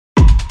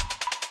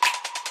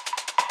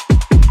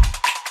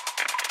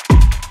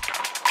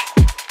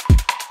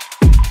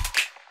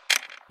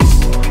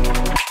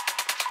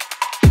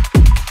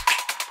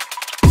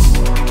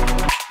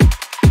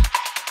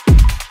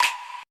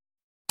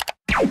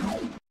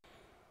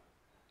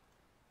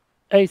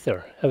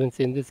Acer. Haven't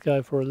seen this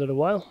guy for a little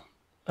while.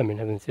 I mean,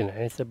 haven't seen an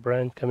Acer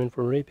brand coming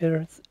from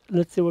repairs.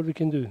 Let's see what we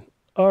can do.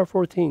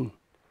 R14.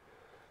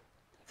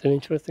 It's an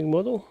interesting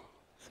model,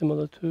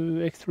 similar to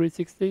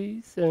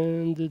X360s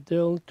and the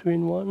Dell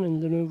 2-in-1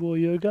 and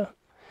Lenovo Yoga.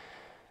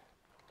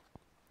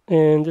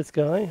 And this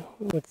guy,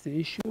 what's the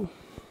issue?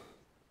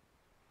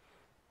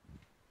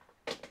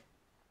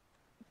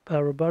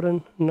 Power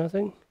button,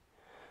 nothing.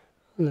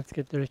 Let's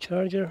get the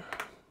charger.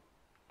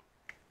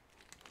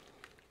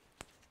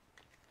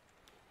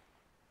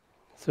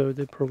 So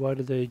they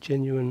provided a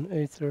genuine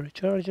Acer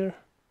charger.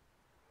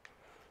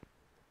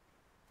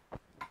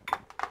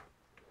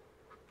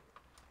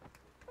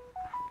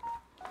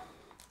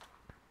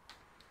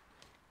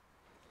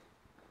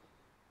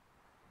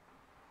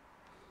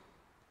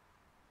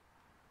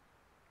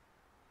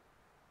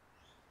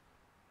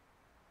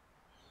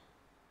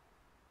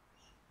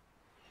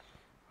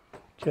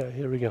 Okay,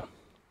 here we go.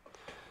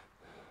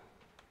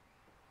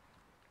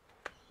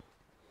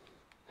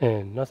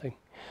 And nothing.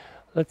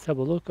 Let's have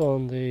a look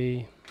on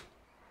the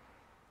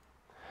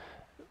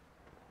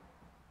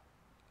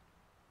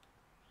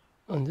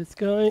on this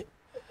guy.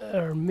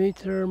 Our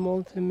meter,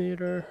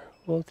 multimeter,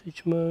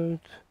 voltage mode,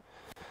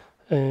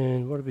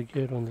 and what do we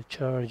get on the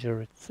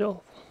charger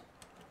itself?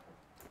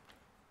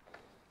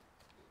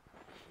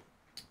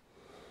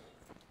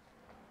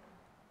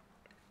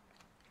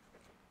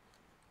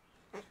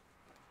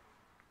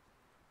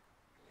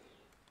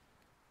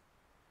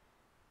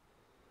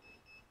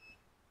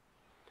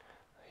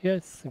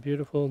 Yes, a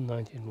beautiful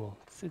 19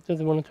 volts. It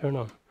doesn't want to turn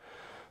on.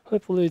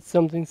 Hopefully it's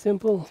something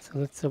simple, so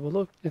let's have a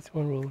look. This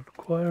one will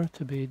require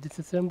to be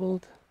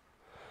disassembled.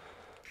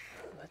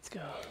 Let's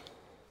go.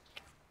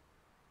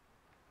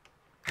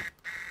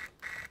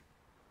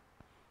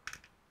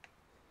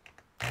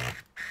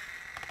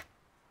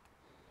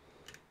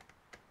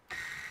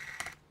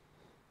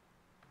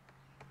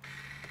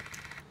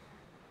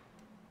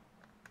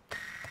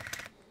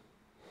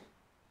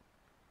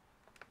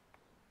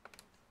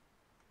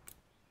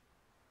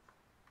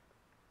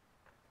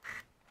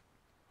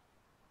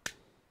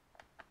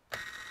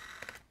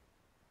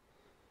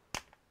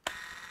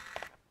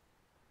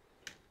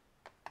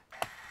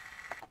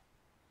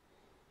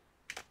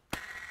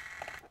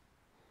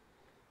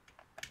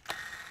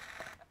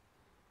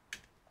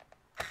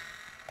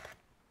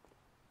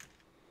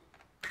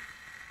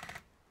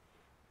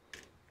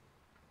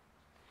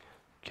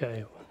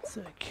 Okay, one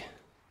sec.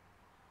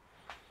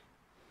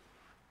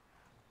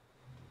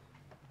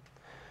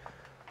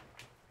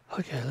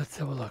 Okay, let's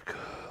have a look.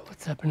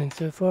 What's happening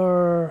so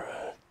far?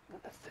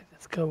 Let's take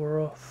this cover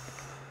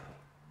off.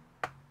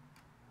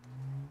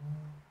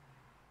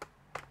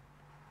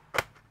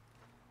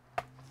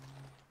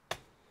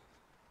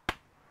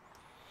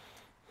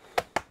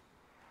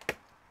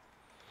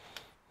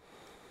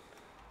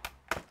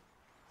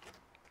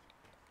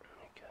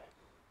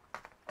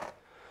 Okay.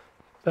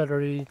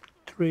 Battery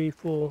 3,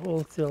 4,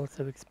 all cells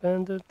have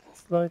expanded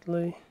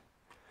slightly.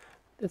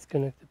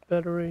 Disconnect the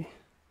battery.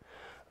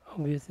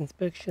 Obvious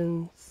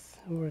inspections.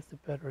 Where's the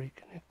battery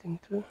connecting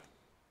to?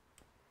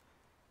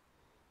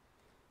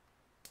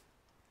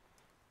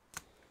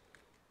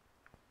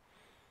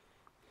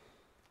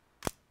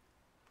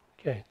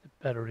 Okay, the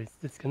battery is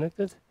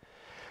disconnected.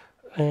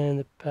 And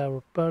the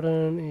power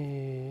button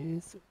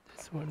is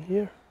this one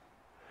here,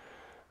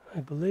 I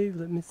believe.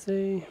 Let me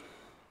see.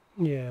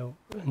 Yeah,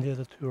 and the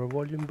other two are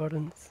volume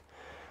buttons.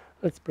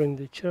 Let's bring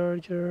the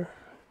charger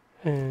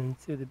and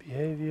see the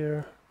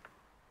behavior.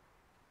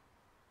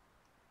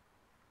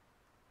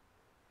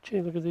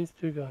 Gee, look at these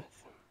two guys.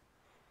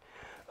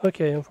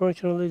 Okay,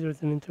 unfortunately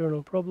there's an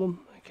internal problem.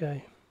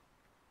 Okay,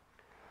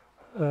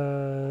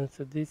 so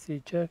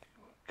DC jack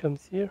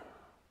comes here.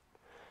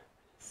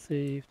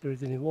 See if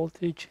there's any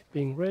voltage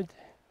being read.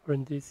 We're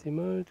in DC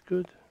mode,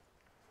 good.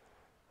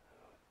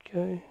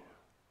 Okay.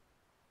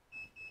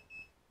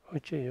 Oh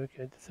gee,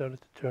 okay, it decided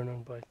to turn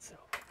on by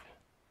itself.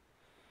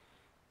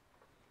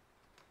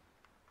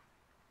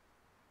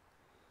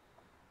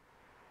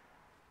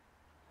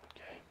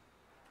 Okay.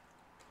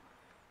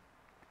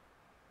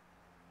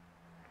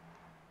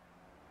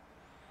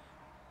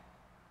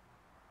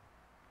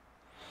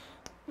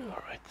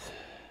 All right.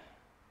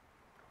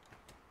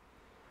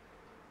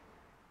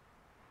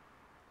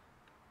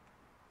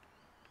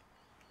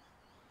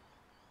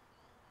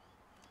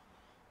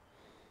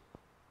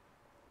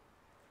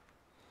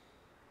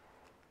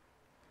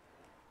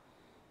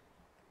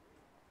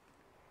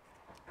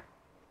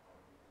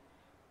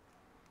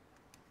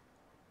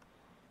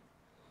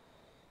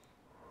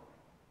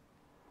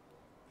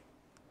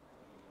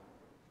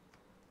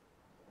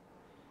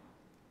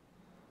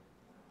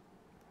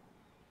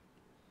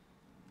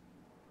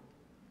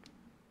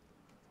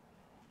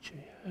 Gee,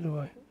 how do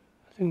I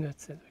think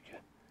that's it, okay.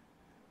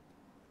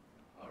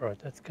 Alright,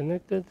 that's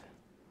connected.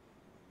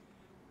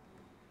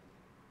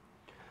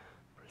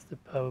 Press the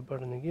power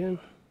button again.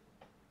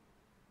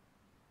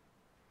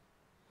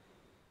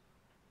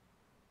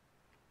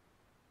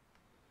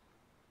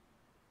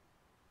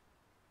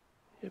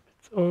 Yep,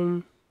 it's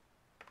on.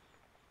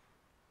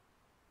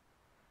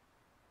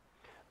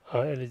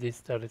 LED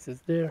status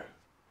is there.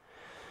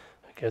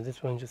 Okay,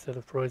 this one just had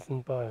a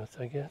frozen BIOS,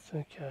 I guess.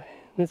 Okay,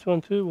 this one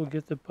too, we'll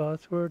get the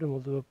password and we'll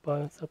do a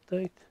BIOS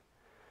update.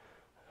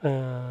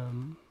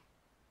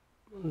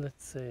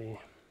 Let's see.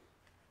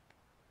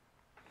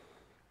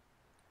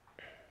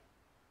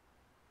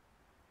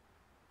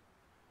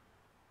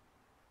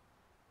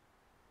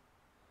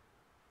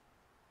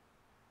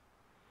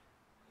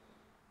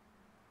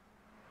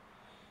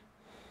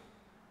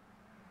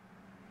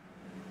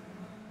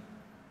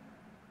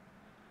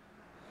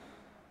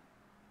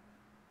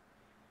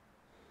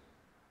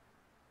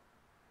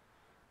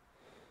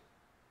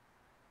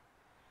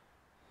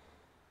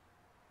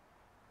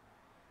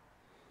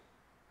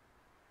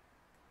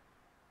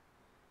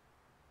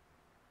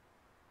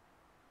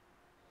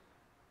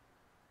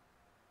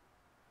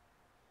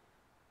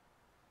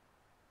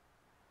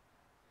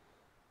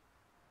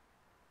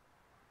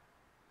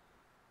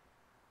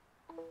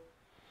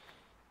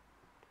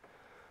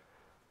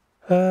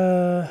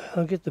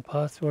 I'll get the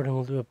password and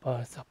we'll do a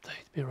BIOS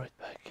update. Be right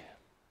back.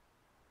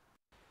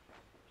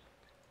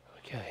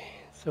 Okay,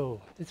 so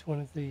this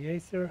one is the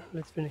Acer.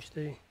 Let's finish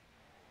the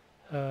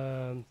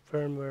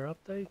firmware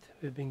update.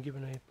 We've been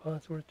given a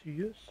password to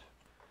use.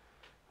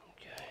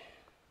 Okay.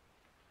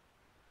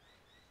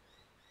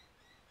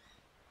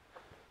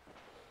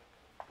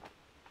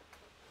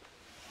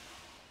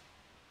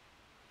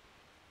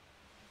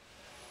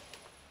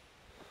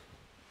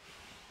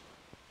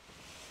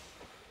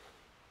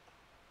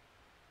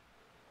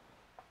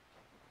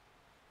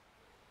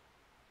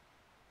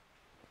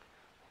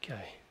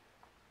 Okay.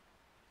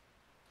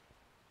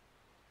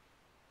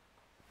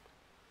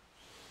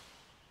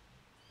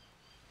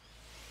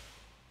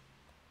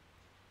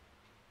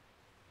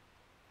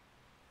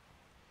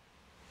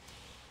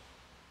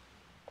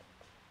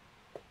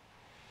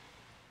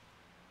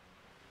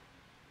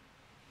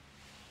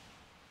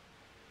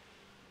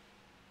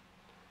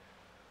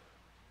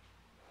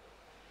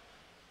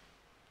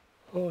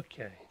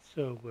 Okay,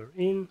 so we're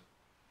in.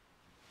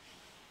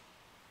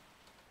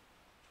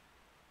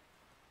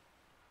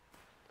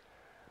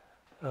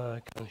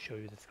 I can't show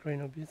you the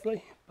screen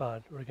obviously,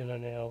 but we're gonna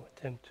now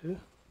attempt to.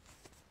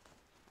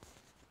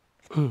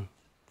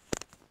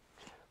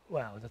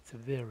 Wow, that's a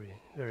very,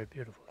 very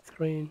beautiful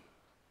screen.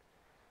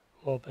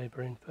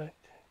 Wallpaper, in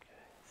fact.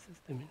 Okay,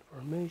 system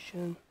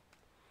information.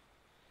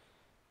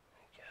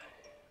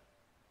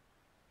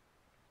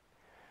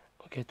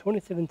 Okay,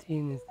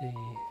 2017 is the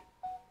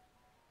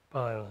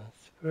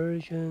BIOS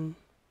version.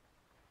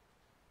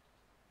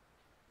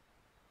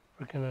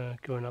 We're gonna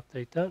go and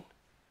update that.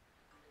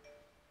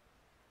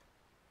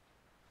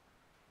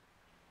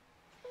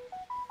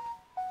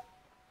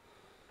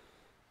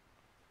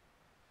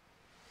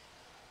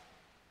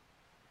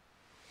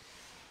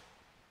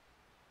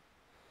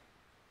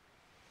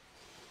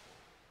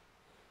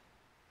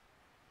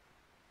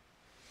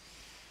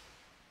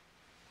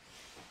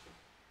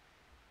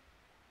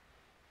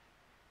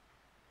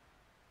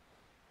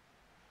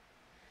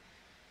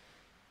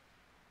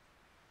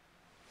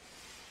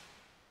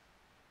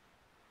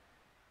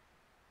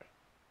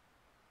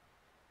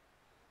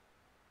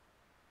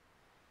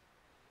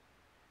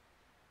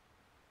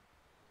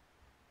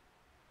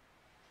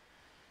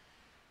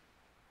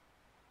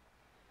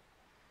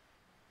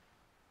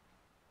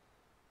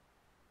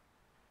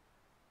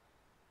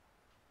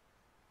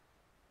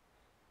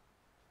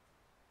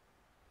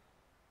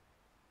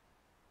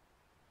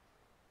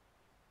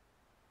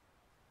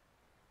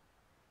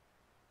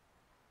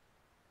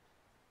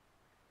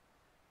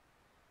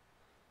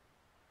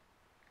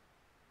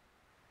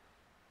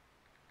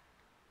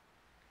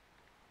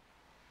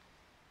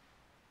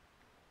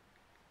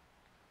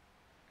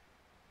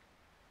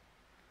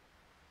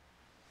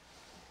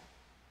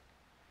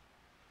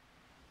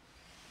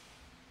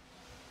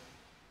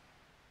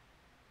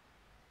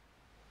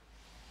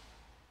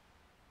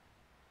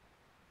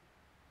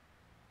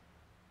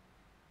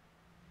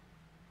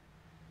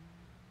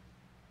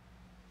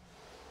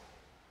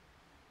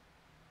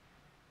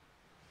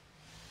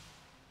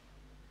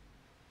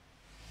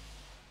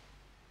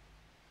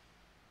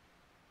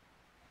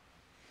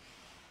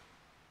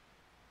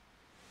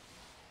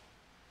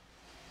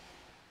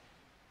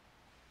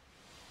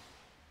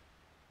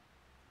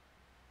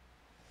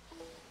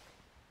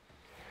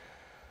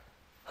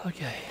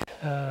 Okay,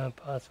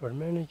 password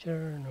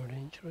manager, not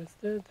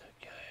interested.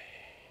 Okay.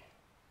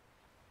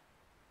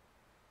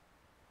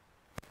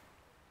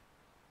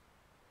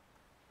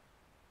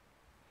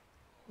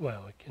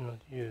 Wow, I cannot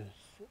use.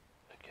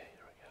 Okay,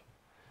 here we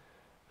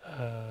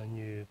go.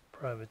 New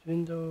private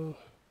window,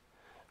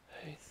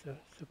 Acer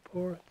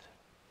support.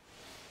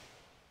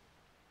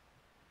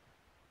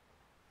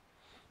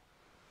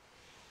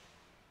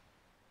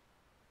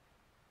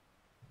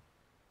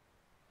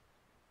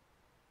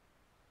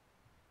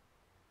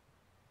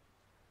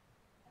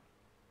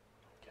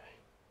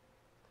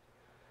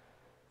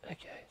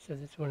 Okay, so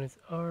this one is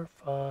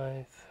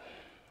R5-471T.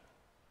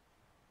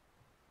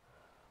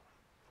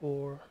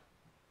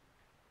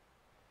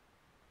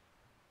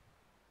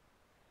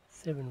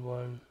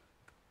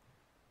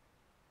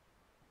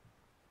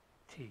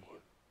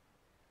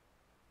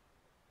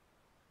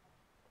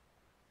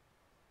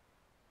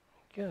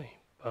 Okay,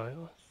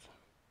 BIOS.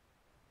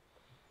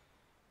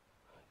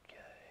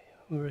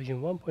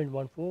 Version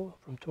 1.14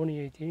 from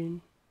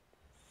 2018,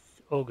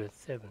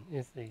 August 7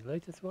 is the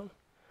latest one.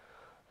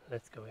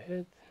 Let's go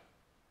ahead.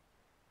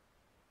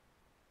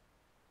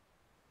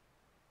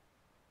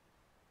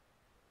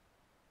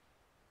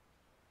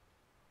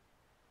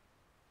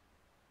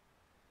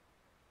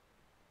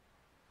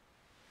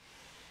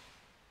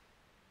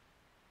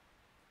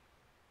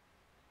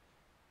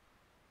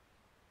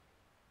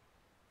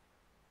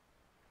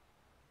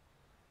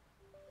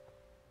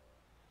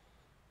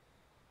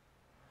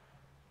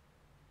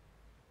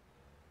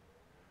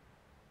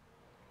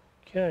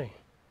 Okay.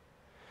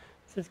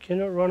 It says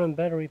cannot run on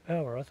battery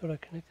power. I thought I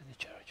connected the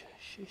charger.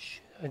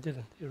 Shish, I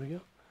didn't. Here we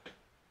go.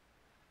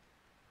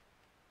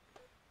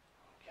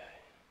 Okay.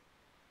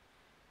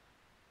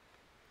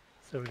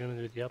 So we're going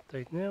to do the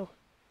update now.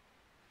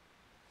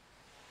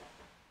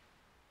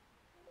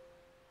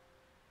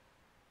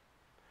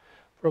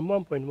 From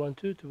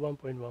 1.12 to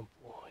 1.14.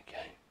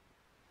 Okay.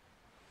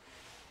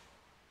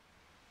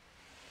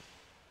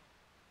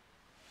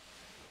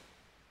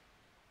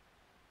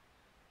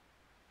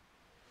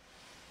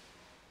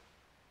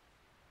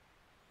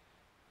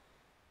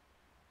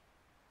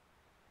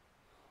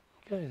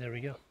 Okay, there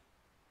we go.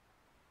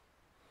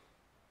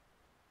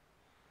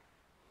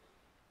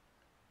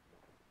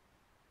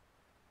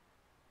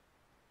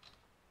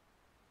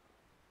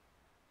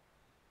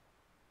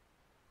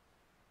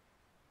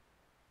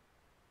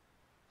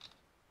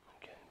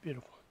 Okay,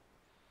 beautiful.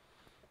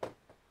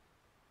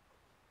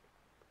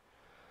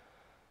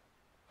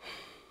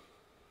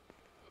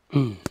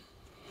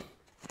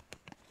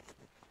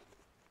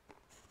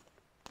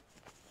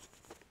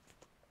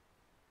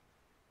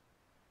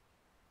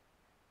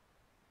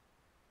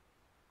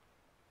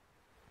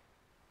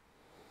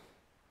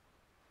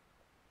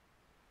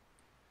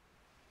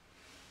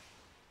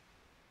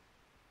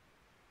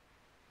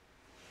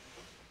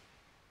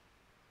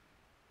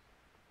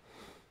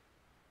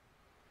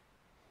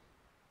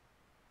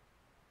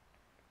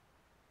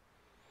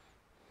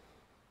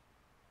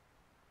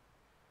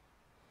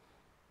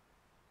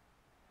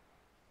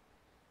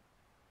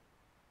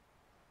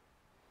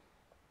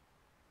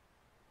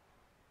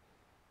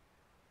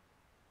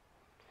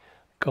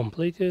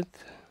 Completed.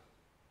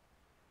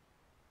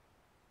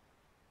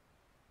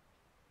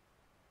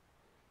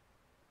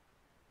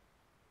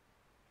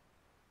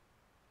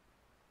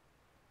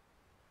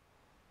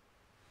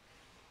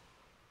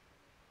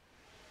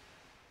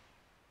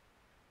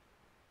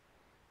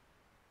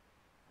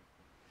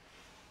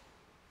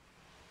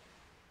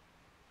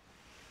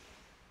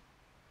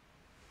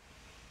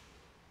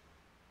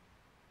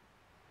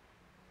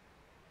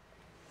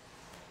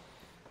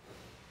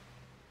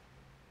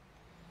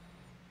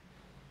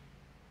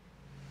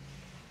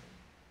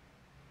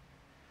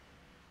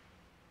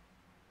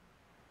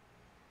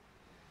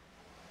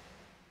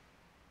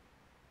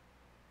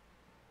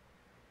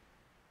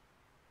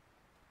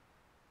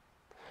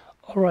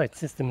 Alright,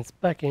 system is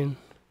back in.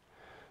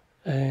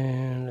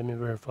 And let me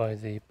verify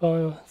the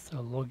BIOS.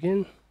 I'll log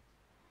in.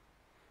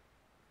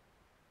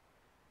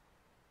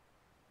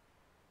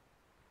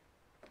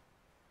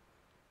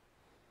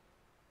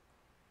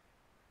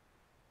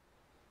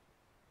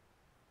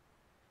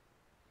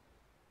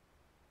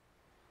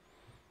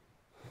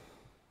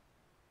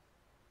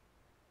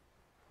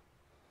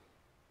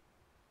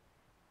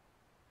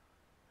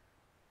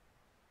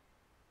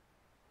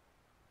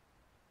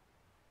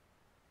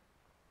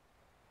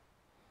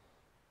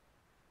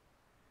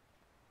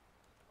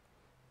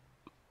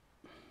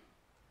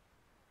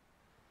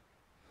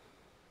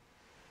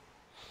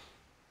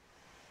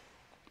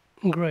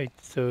 Great,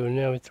 so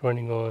now it's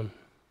running on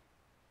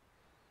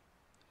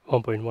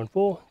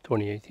 1.14,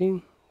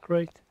 2018.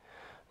 Great.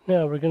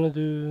 Now we're going to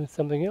do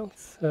something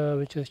else,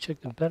 which is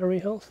check the battery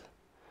health.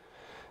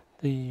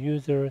 The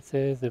user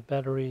says the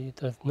battery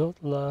does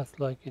not last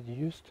like it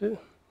used to.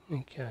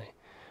 Okay.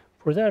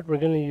 For that, we're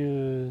going to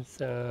use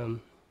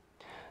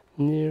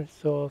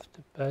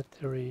Nearsoft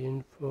battery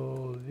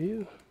info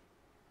view.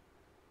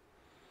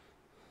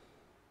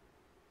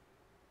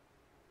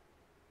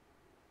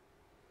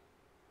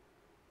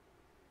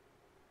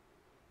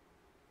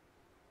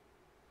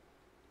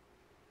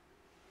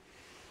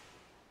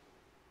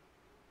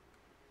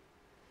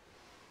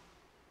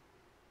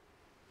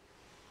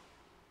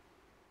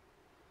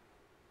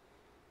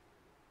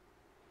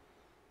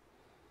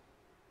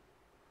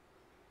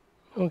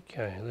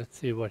 Okay, let's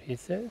see what he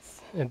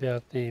says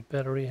about the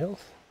battery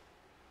health.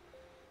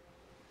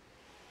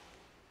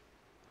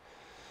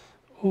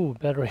 Oh,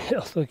 battery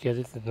health. Okay,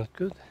 this is not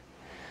good.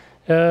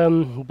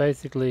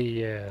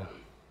 Basically, it's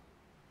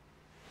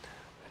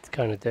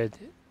kind of dead.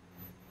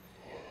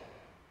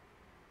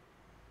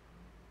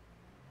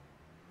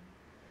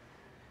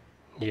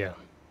 Yeah.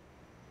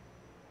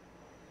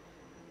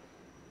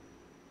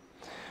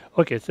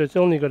 Okay, so it's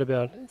only got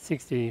about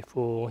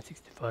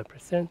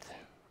 65%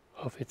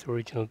 of its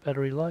original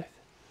battery life.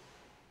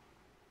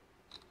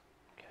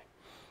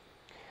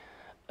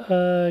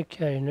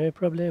 Okay, no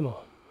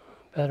problemo.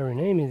 Battery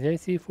name is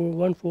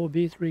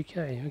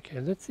AC414B3K. Okay,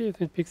 let's see if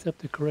it picks up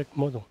the correct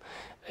model.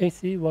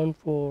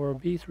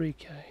 AC14B3K.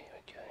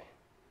 Okay.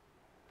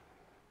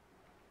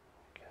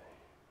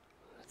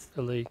 Let's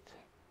delete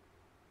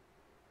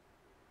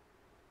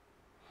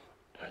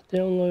our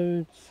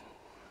downloads.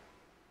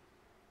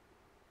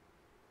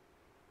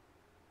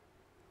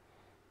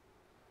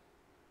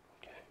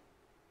 Okay.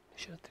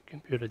 Shut the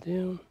computer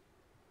down.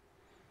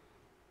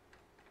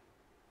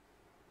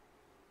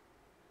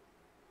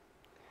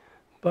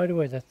 By the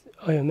way, that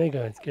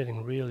iOmega is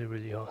getting really,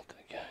 really hot.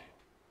 Okay.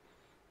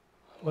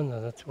 I wonder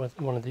that's what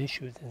one of the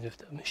issues is with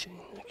that machine.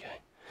 Okay.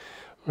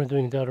 We're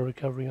doing data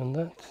recovery on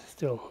that.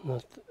 Still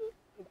not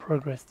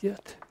progressed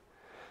yet.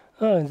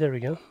 Oh, and there we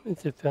go.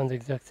 It's found the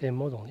exact same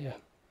model. Yeah.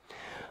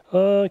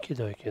 Okie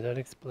dokie. That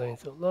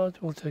explains a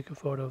lot. We'll take a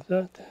photo of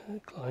that.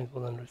 The client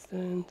will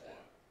understand.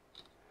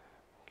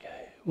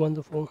 Okay.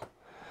 Wonderful.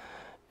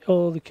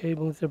 All the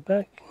cables are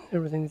back.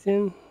 Everything's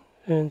in.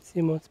 And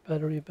CMOS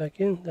battery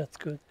back in. That's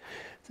good.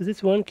 So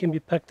this one can be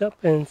packed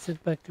up and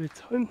sent back to its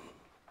home.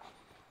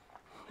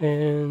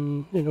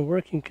 And in a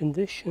working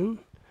condition,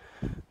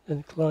 then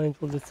the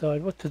client will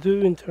decide what to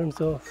do in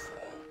terms of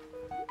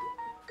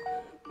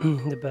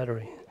the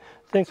battery.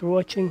 Thanks for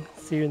watching.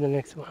 See you in the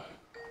next one.